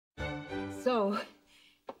So,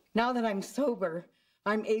 now that I'm sober,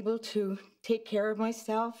 I'm able to take care of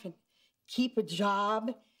myself and keep a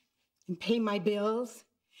job and pay my bills.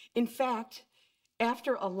 In fact,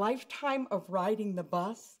 after a lifetime of riding the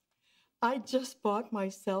bus, I just bought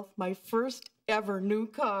myself my first ever new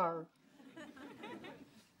car.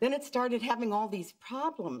 Then it started having all these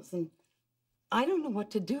problems, and I don't know what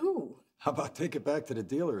to do. How about take it back to the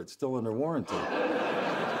dealer? It's still under warranty.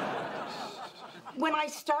 When I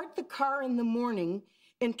start the car in the morning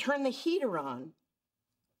and turn the heater on,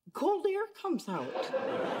 cold air comes out.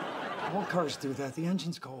 All cars do that. The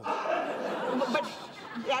engine's cold. But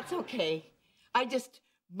that's okay. I just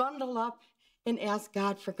bundle up and ask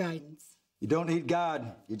God for guidance. You don't need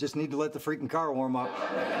God. You just need to let the freaking car warm up.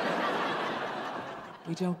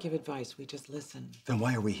 We don't give advice. We just listen. Then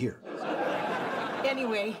why are we here?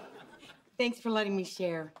 Anyway, thanks for letting me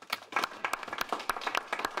share.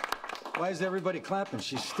 Why is everybody clapping?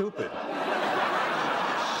 She's stupid.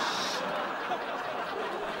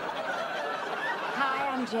 Hi,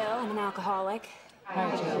 I'm Jill. I'm an alcoholic.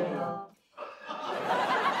 Hi, Jill.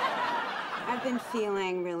 I've been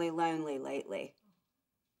feeling really lonely lately.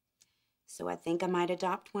 So I think I might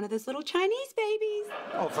adopt one of those little Chinese babies.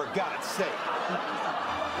 Oh, for God's sake.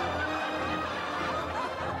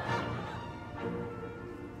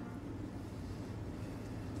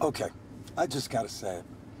 Okay, I just gotta say it.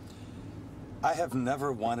 I have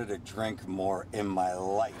never wanted to drink more in my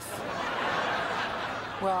life.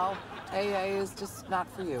 Well, AA is just not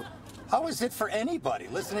for you. How is it for anybody?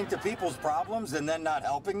 Listening to people's problems and then not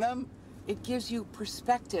helping them? It gives you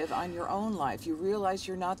perspective on your own life. You realize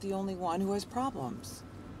you're not the only one who has problems.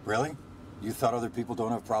 Really? You thought other people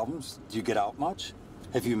don't have problems? Do you get out much?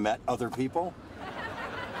 Have you met other people?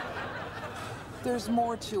 There's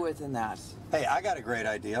more to it than that. Hey, I got a great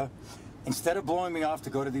idea. Instead of blowing me off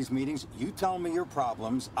to go to these meetings, you tell me your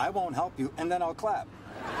problems, I won't help you, and then I'll clap.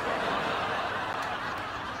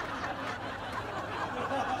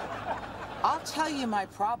 I'll tell you my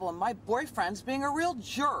problem. My boyfriend's being a real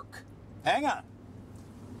jerk. Hang on.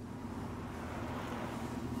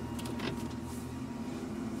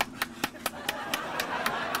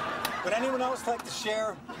 Would anyone else like to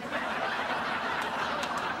share?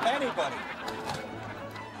 Anybody?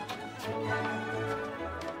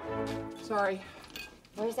 Sorry.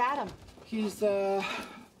 Where's Adam? He's,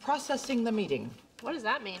 processing the meeting. What does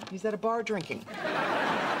that mean? He's at a bar drinking.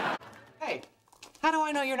 Hey, how do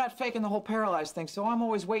I know you're not faking the whole paralyzed thing? So I'm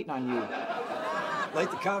always waiting on you. Light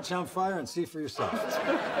the couch on fire and see for yourself.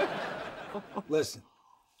 Listen,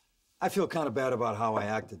 I feel kind of bad about how I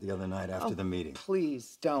acted the other night after the meeting.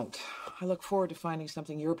 Please don't. I look forward to finding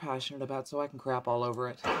something you're passionate about so I can crap all over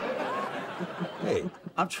it. Hey,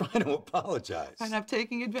 I'm trying to apologize. And I'm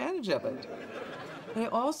taking advantage of it. But I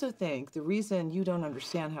also think the reason you don't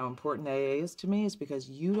understand how important AA is to me is because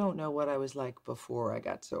you don't know what I was like before I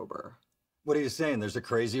got sober. What are you saying? There's a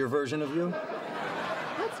crazier version of you?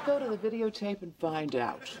 Let's go to the videotape and find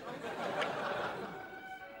out.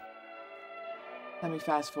 Let me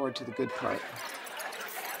fast forward to the good part.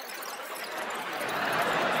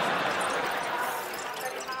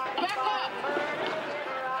 Back up!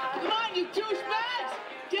 Come on, you douchebags!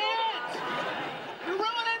 Dance! You're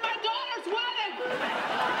ruining my daughter's wedding!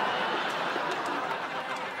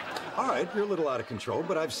 All right, you're a little out of control,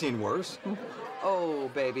 but I've seen worse. Oh,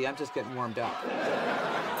 baby, I'm just getting warmed up. Okay,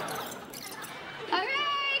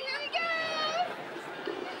 here we go!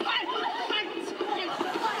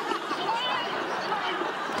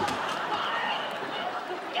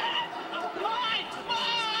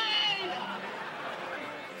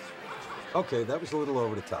 Okay, that was a little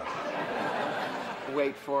over the top.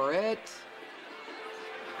 Wait for it.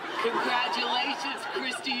 Congratulations,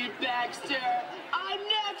 Christy and Baxter! I'm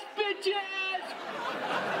next, bitches!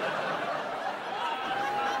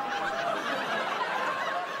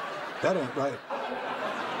 That ain't right.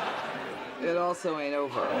 It also ain't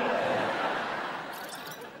over.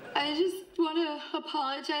 I just want to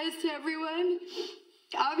apologize to everyone.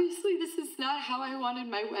 Obviously, this is not how I wanted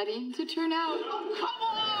my wedding to turn out. Oh, come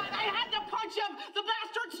on! I had to punch him! The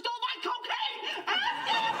bastard stole my cocaine!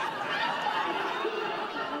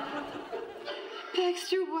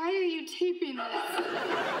 Baxter, why are you taping this?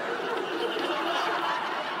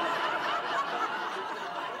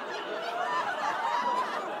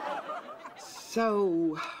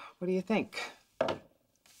 So, what do you think?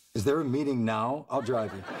 Is there a meeting now? I'll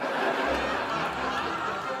drive you.